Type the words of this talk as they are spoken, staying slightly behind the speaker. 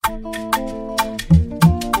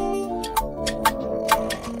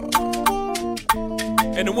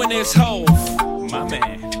And the winner is Hov, my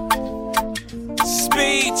man.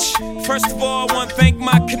 Speech. First of all, I want to thank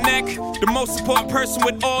my connect, the most important person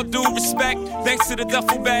with all due respect. Thanks to the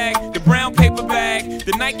duffel bag, the brown paper bag,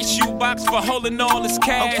 the Nike shoebox for holding all his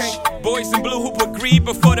cash. Boys in blue who put greed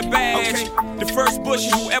before the badge. The first Bush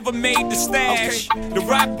who ever made the stash. The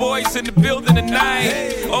Rock Boys in the building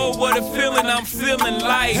tonight. Oh, what a feeling, I'm feeling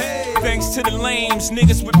life. Thanks to the lames,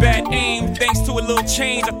 niggas with bad aim. Thanks to a little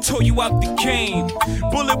change, I tore you out the game.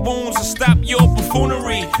 Bullet wounds will stop your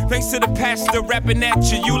buffoonery. Thanks to the pastor rapping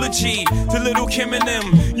at your eulogy. To Little Kim and them,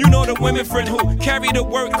 you know the women friend who carry the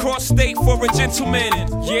word cross state for a gentleman.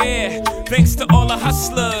 Yeah, thanks to all the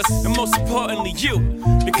hustlers, and most importantly you,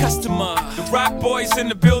 the customer. The Rock Boys in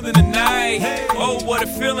the building tonight. Oh, what a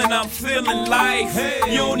feeling, I'm feeling life.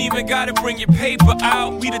 You don't even gotta bring your paper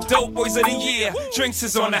out. We the dope boys of the year, drinks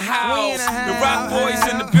is on the house. The Rock Boys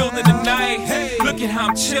in the building tonight. Look at how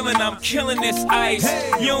I'm chilling, I'm killing this ice.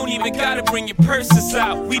 You don't even gotta bring your purses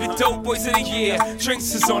out. We the dope boys of the year,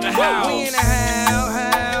 drinks is on the house. We in the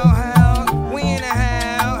house, we in the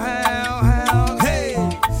house, hey.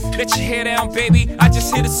 Let your hair down, baby, I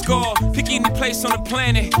just hit a score. Pick any place on the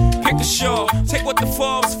planet, pick a shore. Take what the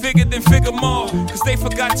Forbes figured, then figure more. Cause they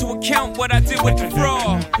forgot to account what I did with the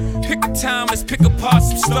fraud. Pick a time, let's pick apart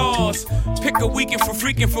some stars. Pick a weekend for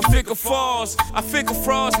freaking for figure falls. I figure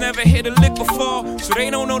frauds never hit a lick before, so they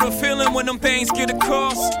don't know the feeling when them things get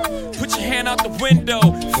across. Put your hand out the window,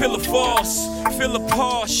 feel a force, feel a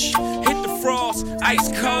Porsche, hit the frost, ice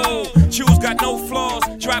cold. Shoes got no flaws,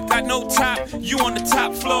 drop got no top, you on the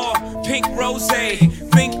top floor. Pink rose,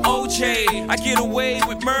 think OJ. I get away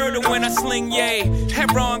with murder when I sling yay.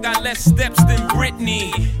 Hebron got less steps than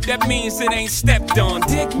Britney. That means it ain't stepped on.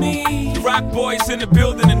 Dig me. The Rock Boys in the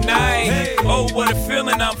building tonight. Oh, what a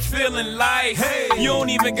feeling, I'm feeling life. You don't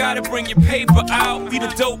even gotta bring your paper out. We the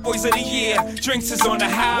dope boys of the year. Drinks is on the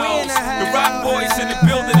house. The Rock Boys in the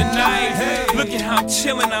building tonight. Look at how I'm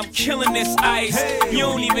chilling, I'm killing this ice. You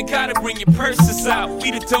don't even gotta bring your purses out.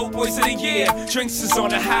 We the dope boys of the year. Drinks is on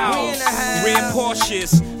the house. Red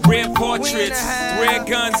Porsches, red portraits, red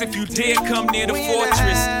guns if you dare come near the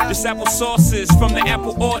fortress. This apple sauces from the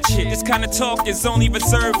apple orchard. This kind of talk is only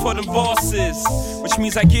reserved for them bosses, which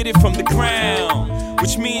means I get it from the ground,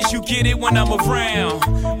 which means you get it when I'm around.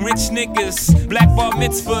 Rich niggas, black bar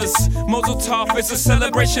mitzvahs, Mazel Tov is a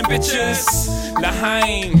celebration, bitches.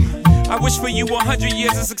 L'chaim. I wish for you 100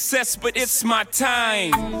 years of success, but it's my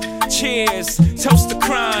time. Cheers, toast to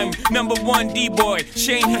crime. Number one D-boy,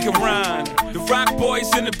 Shane he can rhyme. The Rock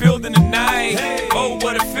Boys in the building tonight. Oh,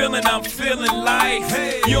 what a feeling, I'm feeling life.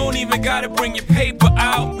 You don't even gotta bring your paper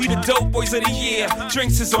out. We the dope boys of the year,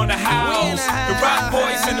 drinks is on the house. The Rock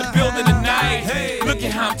Boys in the building tonight. Look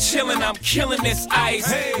at how I'm chilling, I'm killing this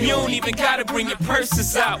ice. You don't even gotta bring your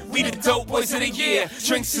purses out. We the dope boys of the year,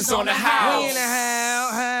 drinks is on the house.